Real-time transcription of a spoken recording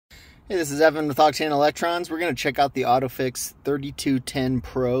Hey, this is Evan with Octane Electrons. We're going to check out the Autophix 3210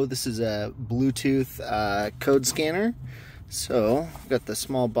 Pro. This is a Bluetooth code scanner. So, I've got the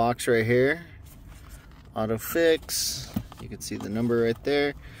small box right here. Autophix. You can see the number right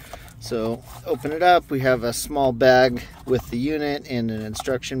there. So, open it up. We have a small bag with the unit and an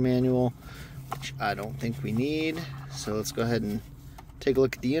instruction manual, which I don't think we need. So, let's go ahead and take a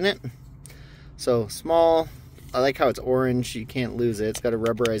look at the unit. So, small. I like how it's orange. You can't lose it. It's got a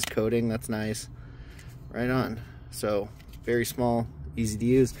rubberized coating. That's nice. Right on. So, very small, easy to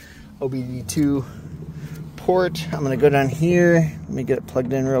use. OBD2 port. I'm going to go down here. Let me get it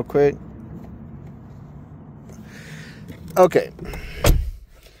plugged in real quick. Okay.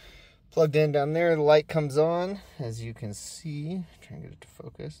 Plugged in down there. The light comes on, as you can see. Try and get it to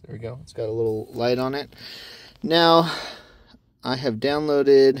focus. There we go. It's got a little light on it. Now, I have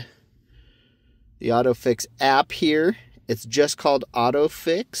downloaded the Autophix app here. It's just called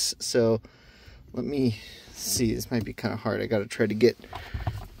Autophix. So let me see. This might be kind of hard. I got to try to get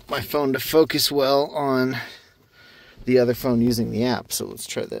my phone to focus well on the other phone using the app. So let's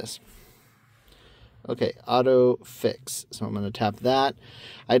try this. Okay, Autophix. So I'm going to tap that.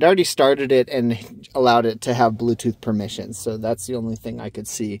 I'd already started it and allowed it to have Bluetooth permissions. So that's the only thing I could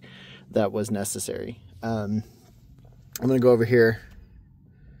see that was necessary. I'm going to go over here,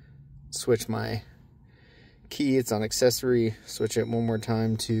 switch my key. It's on accessory. Switch it one more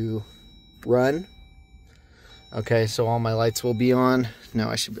time to run. Okay, so all my lights will be on. Now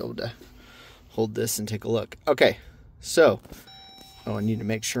I should be able to hold this and take a look. Okay, so, I need to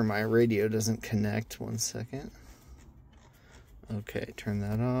make sure my radio doesn't connect. 1 second. Okay, turn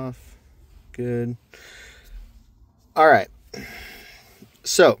that off. Good. All right.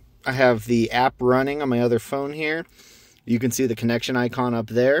 So, I have the app running on my other phone here. You can see the connection icon up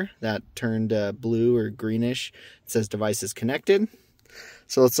there. That turned blue or greenish. It says device is connected.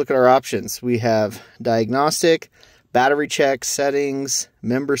 So let's look at our options. We have diagnostic, battery check, settings,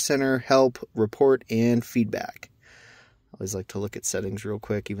 member center, help, report, and feedback. I always like to look at settings real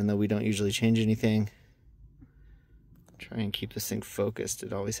quick, even though we don't usually change anything. Try and keep this thing focused.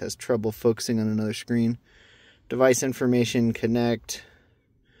 It always has trouble focusing on another screen. Device information, connect.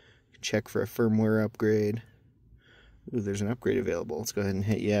 Check for a firmware upgrade. Ooh, there's an upgrade available. Let's go ahead and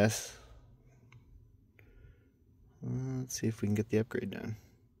hit yes. Let's see if we can get the upgrade done.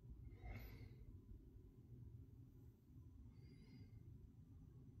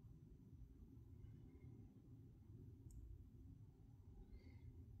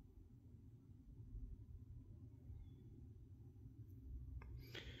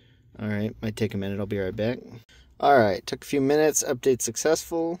 All right, might take a minute. I'll be right back. All right, took a few minutes. Update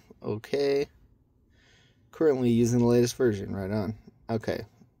successful. Okay. Currently using the latest version. Right on. Okay,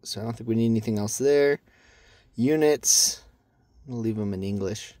 so I don't think we need anything else there. Units, I'll leave them in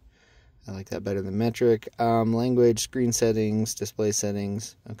English. I like that better than metric. Language, screen settings, display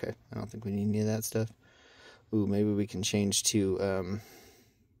settings. Okay, I don't think we need any of that stuff. Ooh, maybe we can change to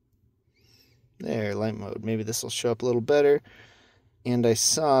there, light mode. Maybe this will show up a little better. And I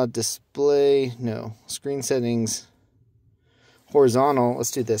saw display, no, screen settings, horizontal.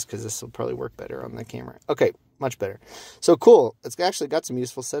 Let's do this because this will probably work better on the camera. Okay, much better. So cool. It's actually got some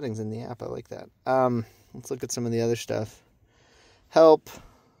useful settings in the app. I like that. Let's look at some of the other stuff. Help.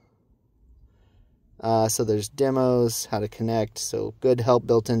 So there's demos, how to connect. So good help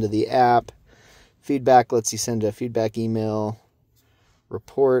built into the app. Feedback lets you send a feedback email.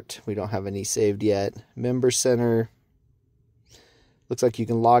 Report. We don't have any saved yet. Member center. Looks like you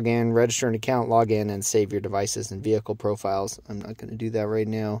can log in, register an account, log in, and save your devices and vehicle profiles. I'm not going to do that right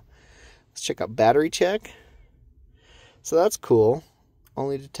now. Let's check out battery check. So that's cool.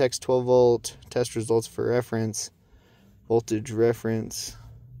 Only detects 12 volt. Test results for reference. Voltage reference.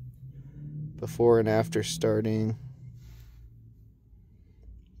 Before and after starting.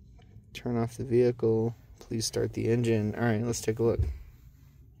 Turn off the vehicle. Please start the engine. All right, let's take a look.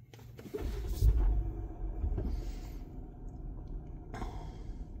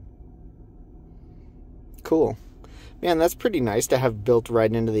 Cool. Man, that's pretty nice to have built right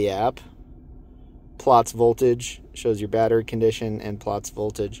into the app. Plots voltage, shows your battery condition, and plots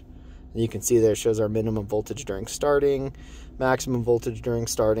voltage. And you can see there it shows our minimum voltage during starting, maximum voltage during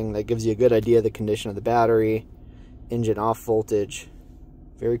starting. That gives you a good idea of the condition of the battery. Engine off voltage.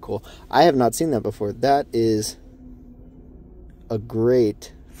 Very cool. I have not seen that before. That is a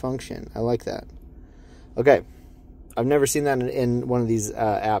great function. I like that. Okay. I've never seen that in one of these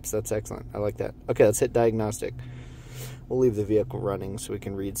apps. That's excellent. I like that. Okay, let's hit diagnostic. We'll leave the vehicle running so we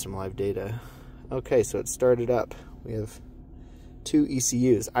can read some live data. Okay, so it started up. We have 2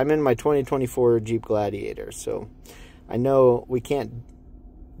 ECUs. I'm in my 2024 Jeep Gladiator, so I know we can't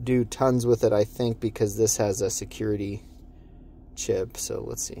do tons with it, I think, because this has a security chip. So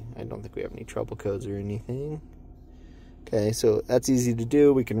let's see. I don't think we have any trouble codes or anything. Okay, so that's easy to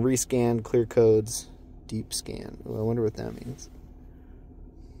do. We can rescan, clear codes, deep scan. Ooh, I wonder what that means.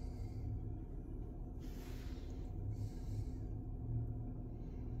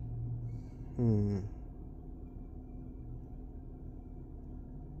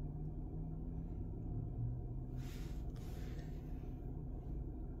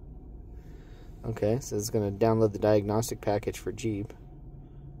 Okay, so it's going to download the diagnostic package for Jeep.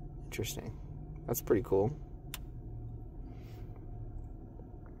 Interesting. That's pretty cool.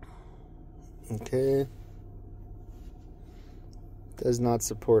 Okay. Does not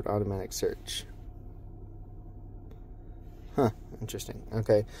support automatic search. Huh, interesting.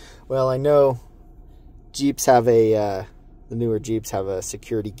 Okay. Well, I know Jeeps have the newer Jeeps have a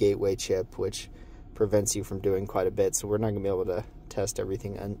security gateway chip, which prevents you from doing quite a bit, so we're not going to be able to test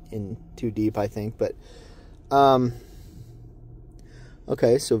everything in too deep, I think, but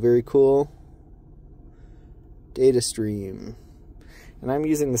okay, so very cool. Data stream. And I'm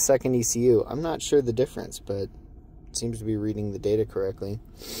using the second ECU. I'm not sure the difference, but it seems to be reading the data correctly.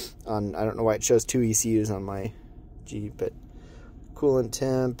 I don't know why it shows 2 ECUs on my Jeep, but coolant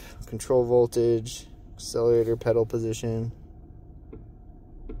temp, control voltage, accelerator pedal position.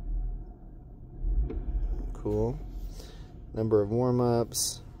 Cool. Number of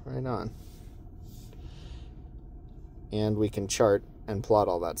warm-ups. Right on. And we can chart and plot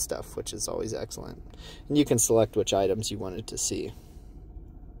all that stuff, which is always excellent. And you can select which items you wanted to see.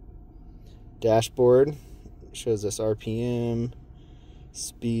 Dashboard shows us RPM,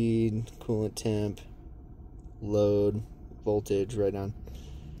 speed, coolant temp, load, voltage, right on.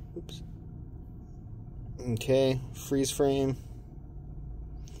 Oops. Okay, freeze frame.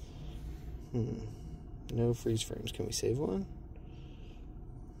 No freeze frames. Can we save one?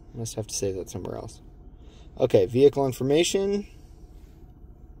 Must have to save that somewhere else. Okay, vehicle information.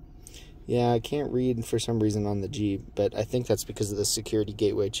 Yeah, I can't read for some reason on the Jeep, but I think that's because of the security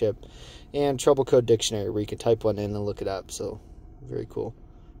gateway chip. And trouble code dictionary, where you can type one in and look it up. So, very cool.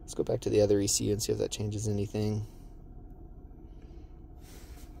 Let's go back to the other ECU and see if that changes anything.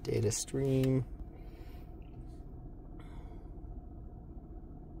 Data stream.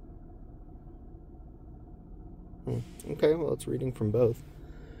 Okay, well, it's reading from both.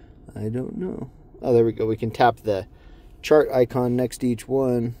 I don't know. Oh, there we go. We can tap the chart icon next to each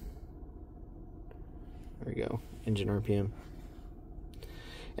one. There we go. Engine RPM.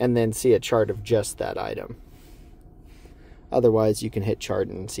 And then see a chart of just that item. Otherwise, you can hit chart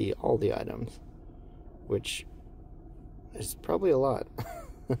and see all the items, which is probably a lot.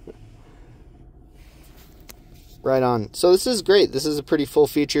 Right on. So this is great. This is a pretty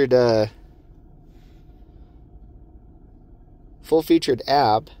full-featured app.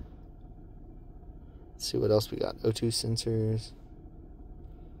 Let's see what else we got. O2 sensors.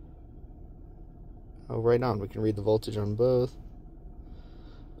 Oh, right on. We can read the voltage on both.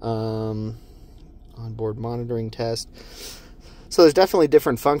 Onboard monitoring test. So there's definitely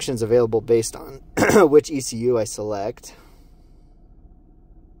different functions available based on which ECU I select.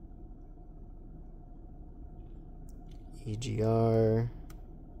 EGR.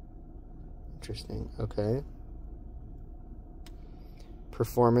 Interesting. Okay.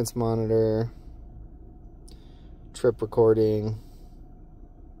 Performance monitor. Trip recording.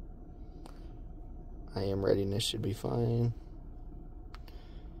 IM readiness should be fine.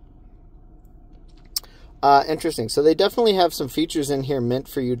 Interesting. So they definitely have some features in here meant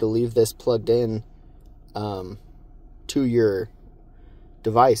for you to leave this plugged in to your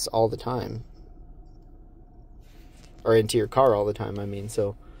device all the time. Or into your car all the time, I mean.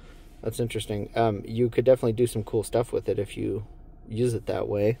 So that's interesting. You could definitely do some cool stuff with it if you use it that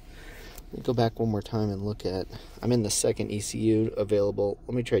way. Let me go back one more time and look at... I'm in the second ECU available.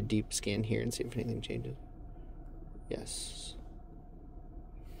 Let me try deep scan here and see if anything changes. Yes.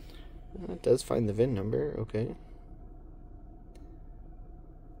 It does find the VIN number. Okay.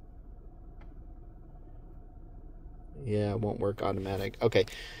 Yeah, it won't work automatic. Okay.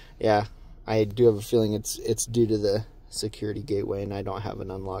 Yeah, I do have a feeling it's due to the security gateway, and I don't have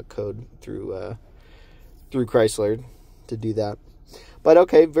an unlock code through Chrysler to do that. But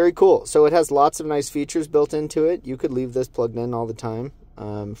okay, very cool. So it has lots of nice features built into it. You could leave this plugged in all the time,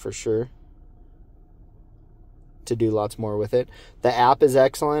 for sure, to do lots more with it. The app is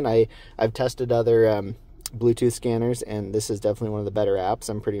excellent. I've tested other Bluetooth scanners, and this is definitely one of the better apps.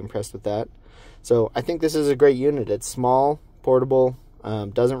 I'm pretty impressed with that. So I think this is a great unit. It's small, portable,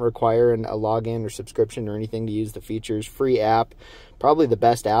 doesn't require a login or subscription or anything to use the features. Free app, probably the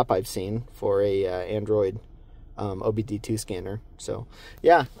best app I've seen for a Android OBD2 scanner. So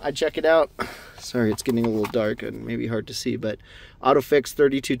yeah, I'd check it out. Sorry, it's getting a little dark and maybe hard to see, but Autophix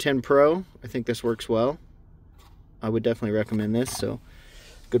 3210 Pro, I think this works well. I would definitely recommend this. So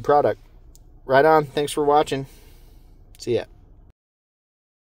good product. Right on. Thanks for watching. See ya.